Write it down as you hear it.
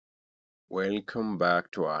Welcome back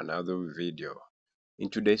to another video. In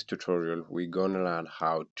today's tutorial, we're gonna learn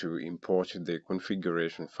how to import the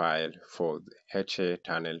configuration file for the HA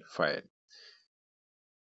tunnel file.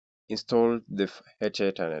 Install the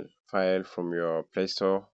HA tunnel file from your Play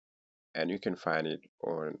Store and you can find it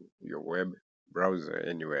on your web browser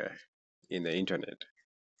anywhere in the internet.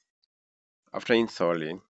 After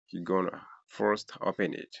installing, you're gonna first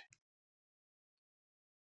open it.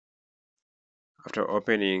 After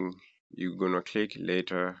opening, you're gonna click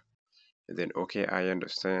later, then okay, I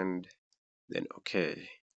understand, then okay.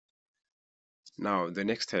 Now the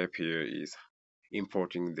next step here is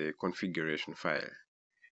importing the configuration file.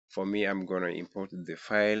 For me, I'm gonna import the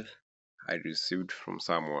file I received from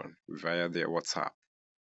someone via their WhatsApp.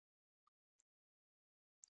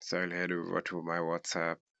 So I'll head over to my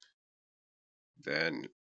WhatsApp.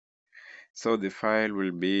 So the file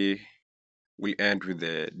will end with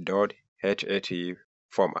the .hat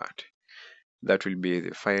format. That will be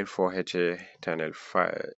the file for HA tunnel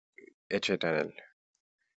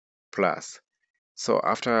plus. So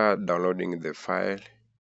after downloading the file,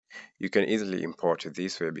 you can easily import it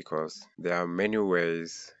this way because there are many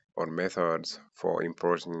ways or methods for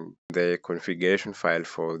importing the configuration file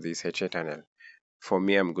for this HA tunnel. For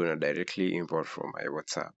me, I'm gonna directly import from my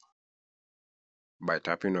WhatsApp by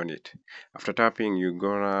tapping on it. After tapping, you're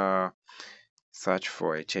gonna search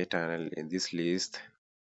for HA tunnel in this list,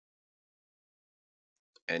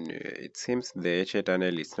 and it seems the HA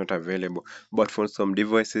tunnel is not available, but for some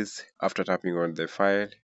devices, after tapping on the file,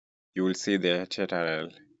 you will see the HA tunnel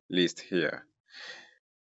list here.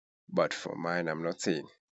 But for mine, I'm not seeing.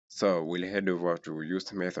 So we'll head over to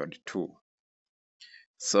use method 2.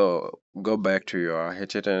 So go back to your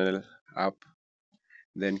HTML app,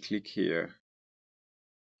 then click here,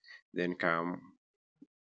 then tap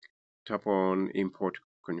on import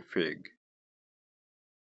config,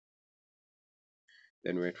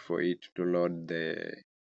 then wait for it to load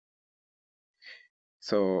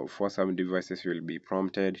so for some devices you'll be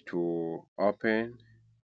prompted to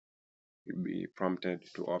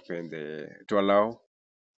allow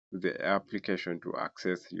the application to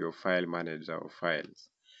access your file manager of files.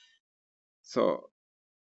 So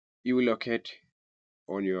you will locate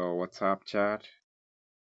on your WhatsApp chat.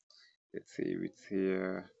 Let's see if it's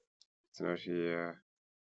here. It's not here.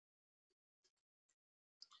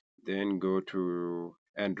 Then go to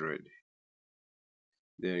Android.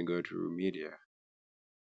 Then go to media.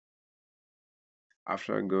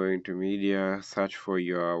 After going to media, search for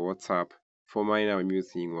your WhatsApp. For mine, I'm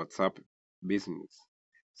using WhatsApp Business.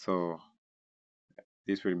 So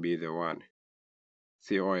this will be the one.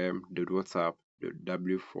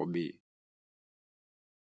 com.whatsapp.w4b.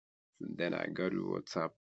 Then I go to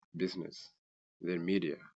WhatsApp Business, then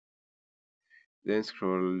media. Then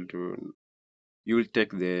scroll to, you will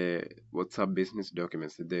take the WhatsApp Business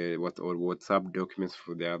documents, or WhatsApp documents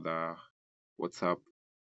for the other WhatsApp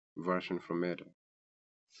version from Meta.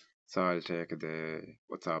 So I'll take the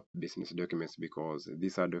WhatsApp Business documents because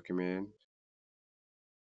these are documents.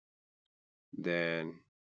 Then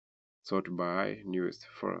sort by newest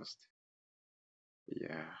first.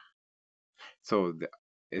 Yeah. So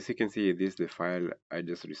as you can see, this is the file I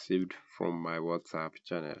just received from my WhatsApp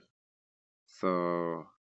channel. So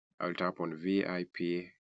I'll tap on vip.hat.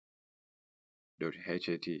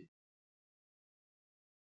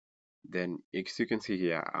 Then as you can see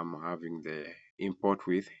here, I'm having the import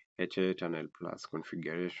with HA tunnel plus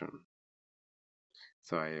configuration.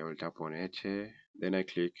 So I will tap on HA, then I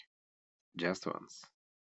click just once.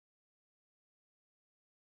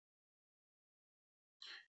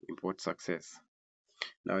 Import success.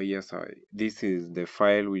 Now yes, this is the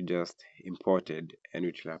file we just imported and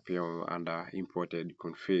it will appear under imported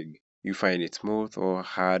config. You find it smooth or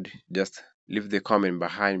hard, just leave the comment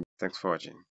behind. Thanks for watching.